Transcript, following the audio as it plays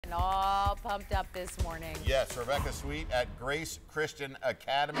getting all pumped up this morning. Yes, Rebecca Sweet at Grace Christian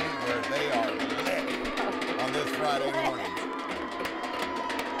Academy, where they are lit on this Friday morning.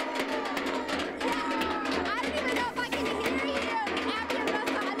 I don't even know if I can hear you after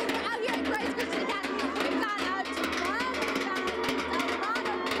Russell. I mean, we're out here at Grace Christian Academy. We've got a drum. We've got a lot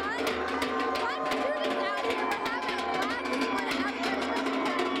of fun students out here. We're having a blast this morning out at Grace Christian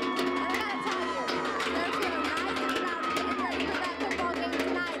Academy. And I gotta tell you, they're feeling nice and proud of getting ready for that football game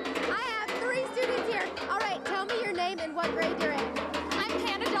tonight. I have 3 students here. All right, tell me your name and what grade you're in. I'm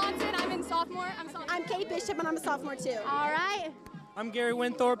Hannah Johnson. I'm in sophomore. I'm Kate Bishop, and I'm a sophomore too. All right. I'm Gary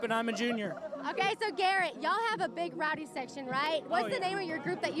Winthorpe, and I'm a junior. Okay, so Garrett, y'all have a big rowdy section, right? What's the name of your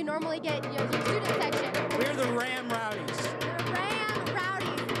group that you normally get, your student section? We're the Ram Rowdies. The Ram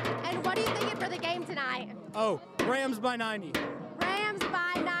Rowdies. And what are you thinking for the game tonight? Oh, Rams by 90. Rams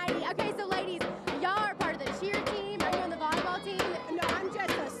by 90. Okay, so ladies, y'all are part of the cheer team. Are you on the volleyball team? No, I'm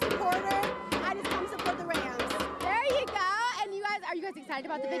just a supporter. I just come support the Rams. There you go. And you guys, are you guys excited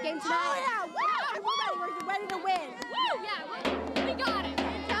about the big game tonight? Oh yeah, we're ready to win. Woo! Yeah, we got it.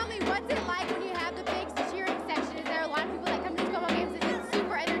 Tell me, what's it like when you have the big cheering section? Is there a lot of people that come to these football games? Is it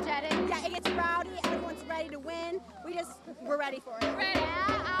super energetic? Yeah, it gets rowdy. Everyone's ready to win. We're ready for it. Ready.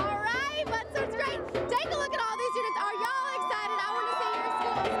 Yeah, all right. That sounds great. Take a look at all these students. Are y'all excited? I want to see your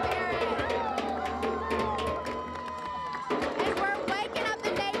school spirit. And we're waking up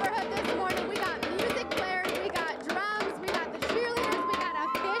the neighborhood this morning. We got music players, we got drums, we got the cheerleaders, we got a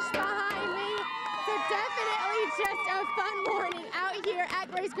fish behind me. So definitely just a fun morning out here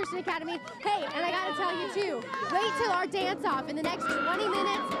at Grace Christian Academy. Hey, and I gotta tell you too, wait till our dance off. In the next 20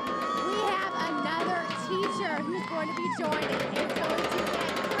 minutes, we have another teacher who's going to be joining. It's going to get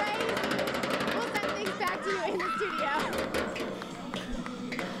crazy. We'll send things back to you in the studio.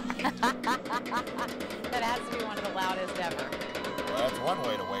 That has to be one of the loudest ever. Well, that's one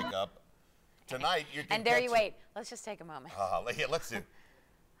way to wake up. Tonight, you can And there catch- you wait. Let's just take a moment. Yeah, let's do.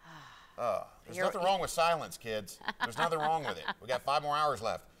 There's nothing wrong with silence, kids. There's nothing wrong with it. We got 5 more hours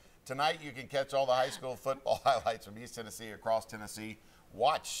left. Tonight, you can catch all the high school football highlights from East Tennessee, across Tennessee.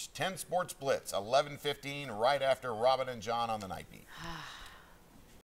 Watch 10 Sports Blitz, 11:15, right after Robin and John on the Night Beat.